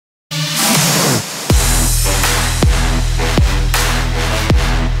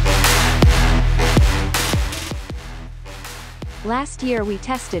Last year we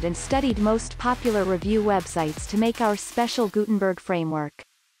tested and studied most popular review websites to make our special Gutenberg framework.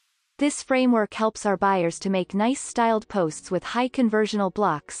 This framework helps our buyers to make nice styled posts with high conversional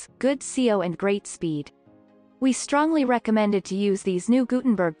blocks, good SEO and great speed. We strongly recommended to use these new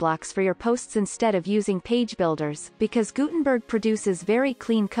Gutenberg blocks for your posts instead of using page builders, because Gutenberg produces very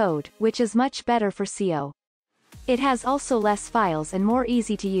clean code, which is much better for SEO. It has also less files and more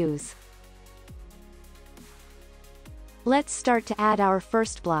easy to use. Let's start to add our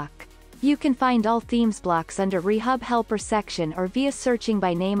first block. You can find all themes blocks under Rehub helper section or via searching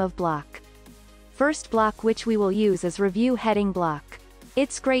by name of block. First block which we will use is review heading block.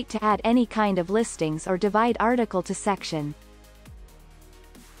 It's great to add any kind of listings or divide article to section.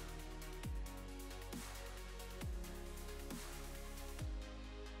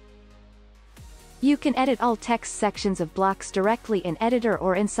 You can edit all text sections of blocks directly in editor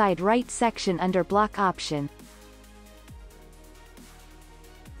or inside right section under block option.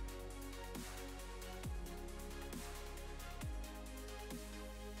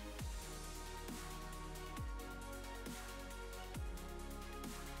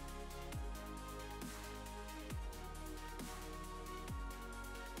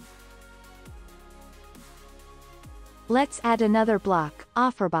 Let's add another block,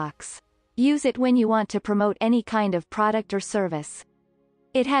 Offerbox. Use it when you want to promote any kind of product or service.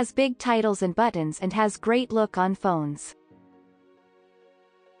 It has big titles and buttons and has great look on phones.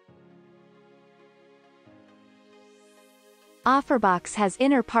 Offerbox has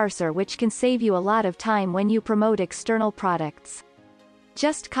inner parser which can save you a lot of time when you promote external products.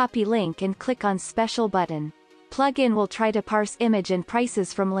 Just copy link and click on special button. Plugin will try to parse image and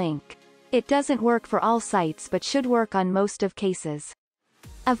prices from link. It doesn't work for all sites but should work on most of cases.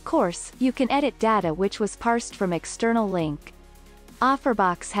 Of course, you can edit data which was parsed from external link.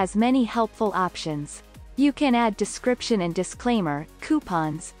 Offerbox has many helpful options. You can add description and disclaimer,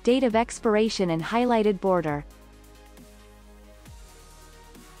 coupons, date of expiration and highlighted border.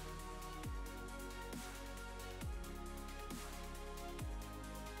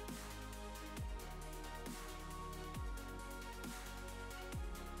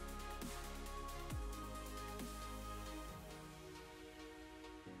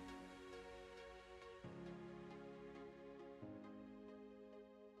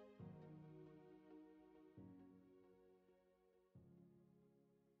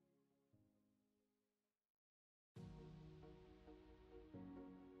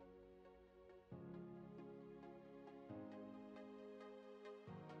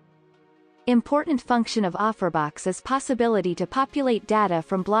 Important function of Offerbox is possibility to populate data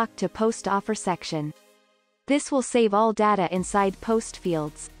from block to post offer section. This will save all data inside post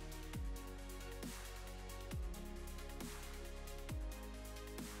fields.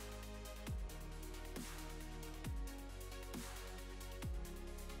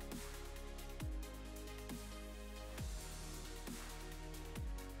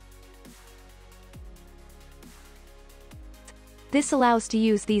 This allows to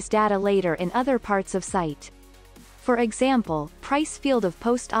use these data later in other parts of site. For example, price field of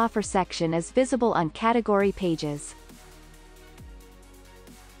post offer section is visible on category pages.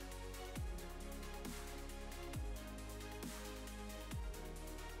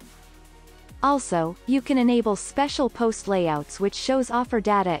 Also, you can enable special post layouts which shows offer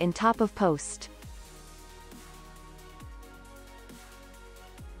data in top of post.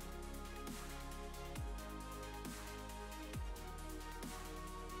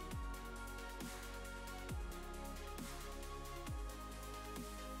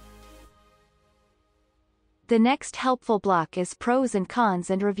 The next helpful block is pros and cons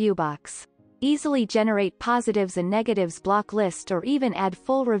and Reviewbox. Easily generate positives and negatives block list or even add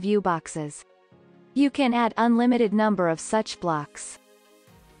full review boxes. You can add unlimited number of such blocks.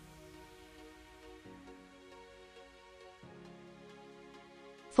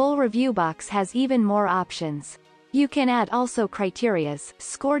 Full Reviewbox has even more options. You can add also criterias,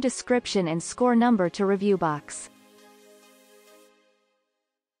 score description and score number to Reviewbox.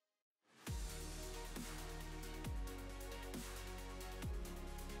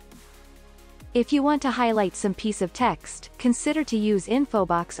 If you want to highlight some piece of text, consider to use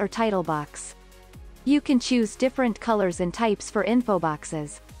Infobox or Titlebox. You can choose different colors and types for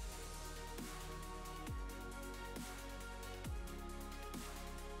Infoboxes.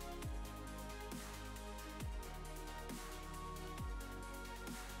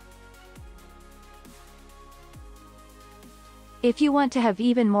 If you want to have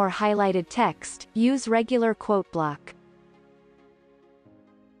even more highlighted text, use regular quote block.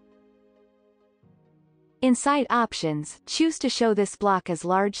 Inside Options, choose to show this block as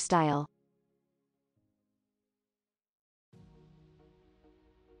large style.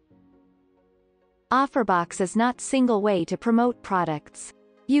 Offerbox is not single way to promote products.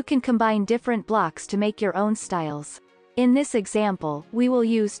 You can combine different blocks to make your own styles. In this example, we will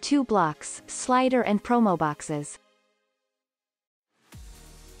use two blocks, slider and Promoboxes.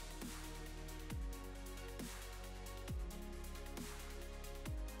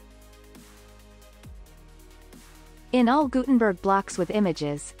 In all Gutenberg blocks with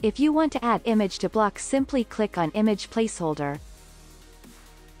images, if you want to add image to block, simply click on Image Placeholder.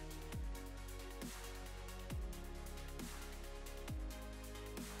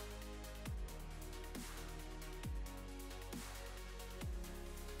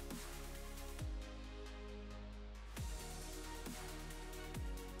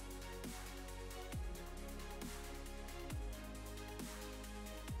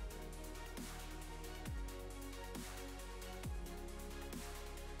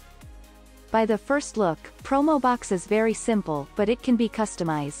 By the first look, Promobox is very simple, but it can be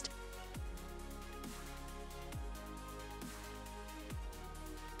customized.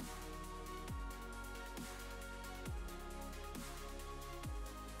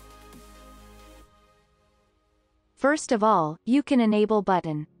 First of all, you can enable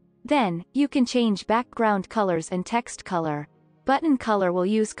button. Then, you can change background colors and text color. Button color will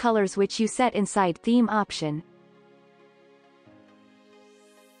use colors which you set inside theme option.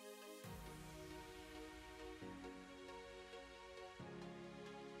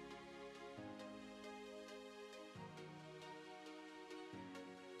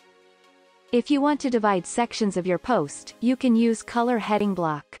 If you want to divide sections of your post, you can use ColorHeading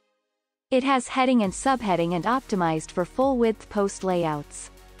block. It has heading and subheading and optimized for full-width post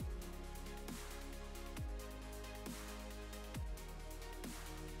layouts.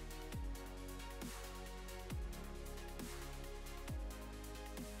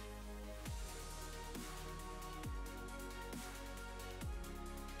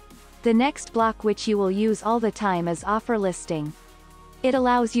 The next block which you will use all the time is Offer Listing. It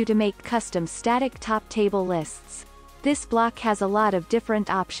allows you to make custom static top table lists. This block has a lot of different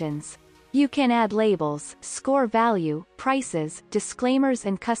options. You can add labels, score value, prices, disclaimers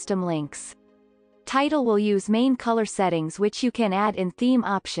and custom links. Title will use main color settings which you can add in theme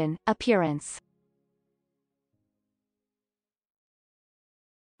option, appearance.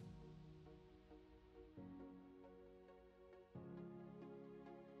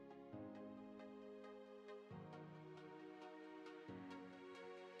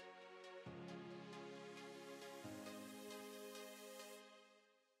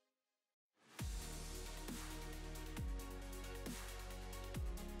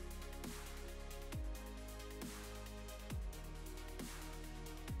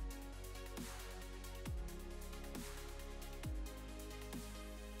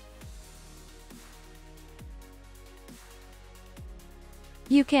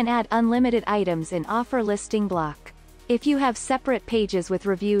 You can add unlimited items in Offer Listing block. If you have separate pages with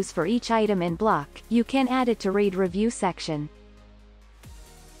reviews for each item in block, you can add it to read review section.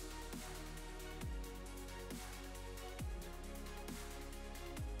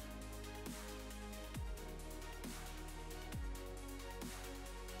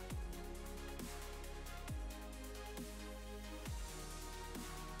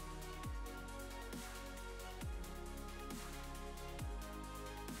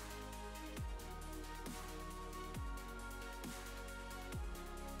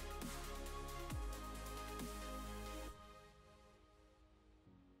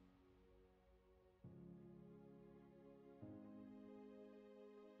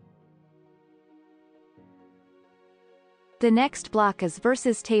 The next block is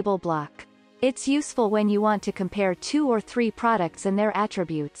Versus Table block. It's useful when you want to compare 2 or 3 products and their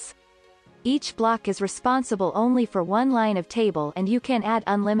attributes. Each block is responsible only for one line of table and you can add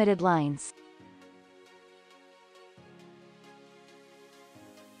unlimited lines.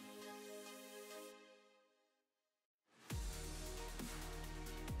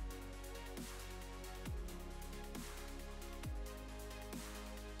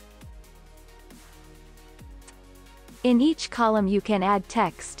 In each column you can add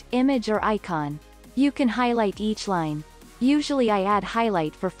text, image or icon. You can highlight each line. Usually I add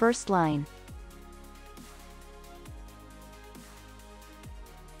highlight for first line.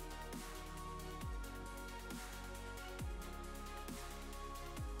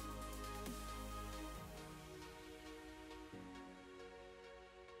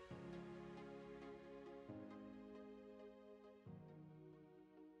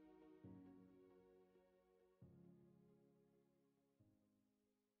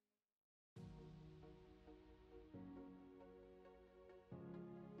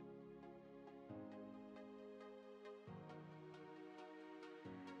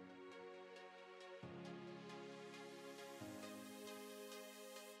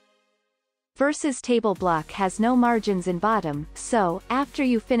 versus table block has no margins in bottom, so, after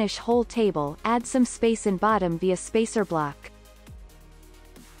you finish whole table, add some space in bottom via spacer block.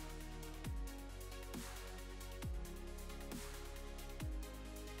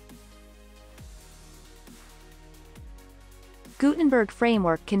 Gutenberg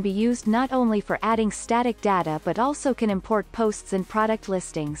framework can be used not only for adding static data but also can import posts and product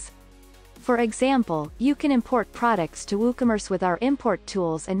listings. For example, you can import products to WooCommerce with our import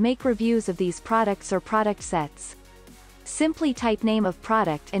tools and make reviews of these products or product sets. Simply type name of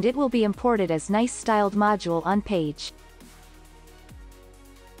product and it will be imported as nice styled module on page.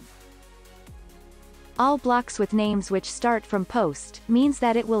 All blocks with names which start from post means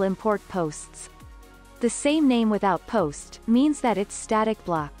that it will import posts. The same name without post means that it's static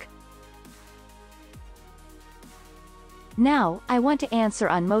block. Now, I want to answer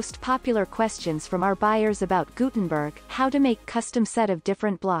on most popular questions from our buyers about Gutenberg, how to make custom set of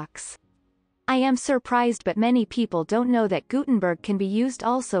different blocks. I am surprised but many people don't know that Gutenberg can be used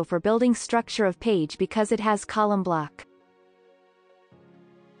also for building structure of page because it has column block.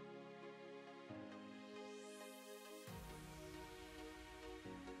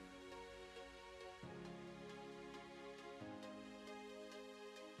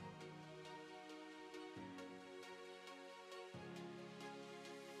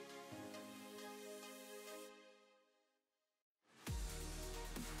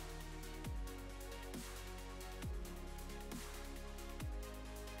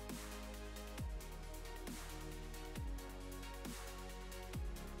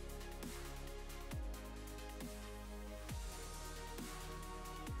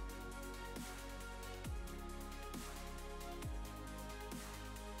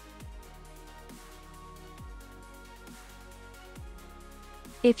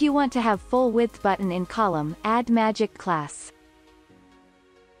 If you want to have full width button in column, add magic class.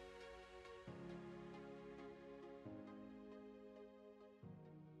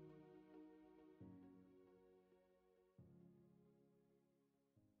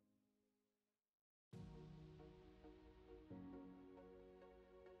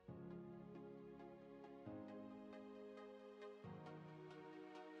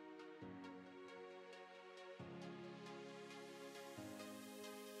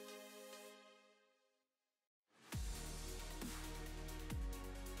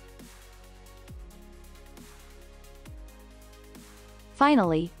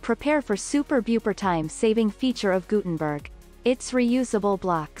 Finally, prepare for super duper time saving feature of Gutenberg. It's reusable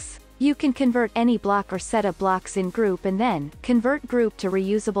blocks. You can convert any block or set of blocks in group and then convert group to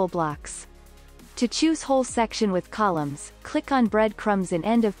reusable blocks. To choose whole section with columns, click on breadcrumbs in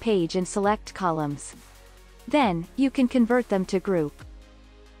end of page and select columns. Then, you can convert them to group.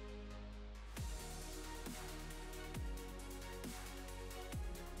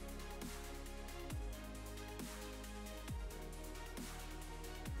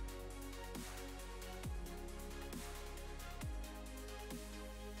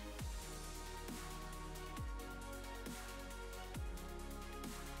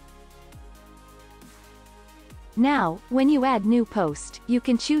 Now, when you add new post, you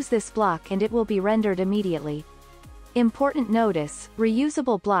can choose this block and it will be rendered immediately. Important notice,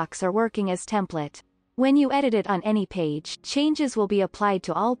 reusable blocks are working as template. When you edit it on any page, changes will be applied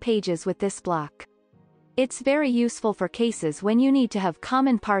to all pages with this block. It's very useful for cases when you need to have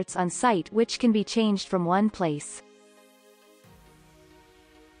common parts on site which can be changed from one place.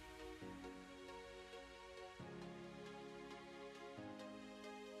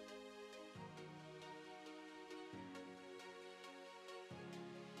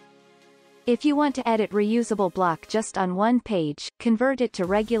 If you want to edit reusable block just on one page, convert it to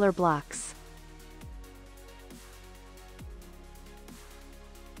regular blocks.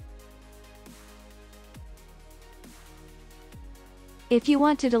 If you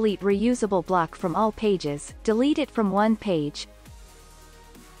want to delete reusable block from all pages, delete it from one page.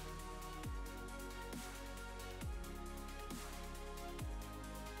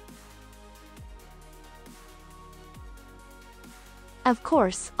 Of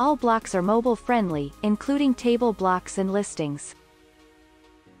course, all blocks are mobile-friendly, including table blocks and listings.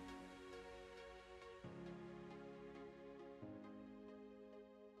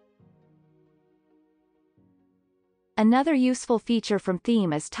 Another useful feature from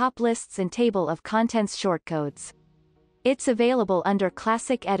theme is top lists and table of contents shortcodes. It's available under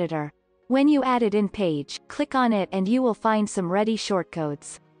Classic Editor. When you add it in page, click on it and you will find some ready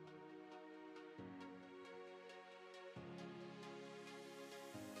shortcodes.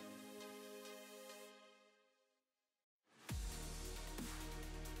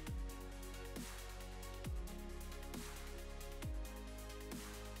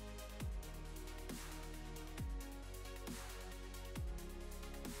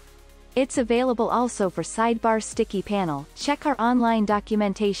 It's available also for sidebar sticky panel. Check our online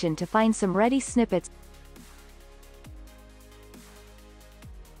documentation to find some ready snippets.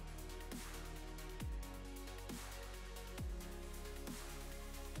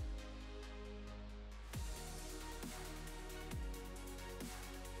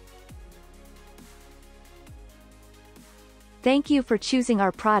 Thank you for choosing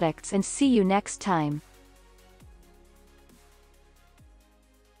our products and see you next time.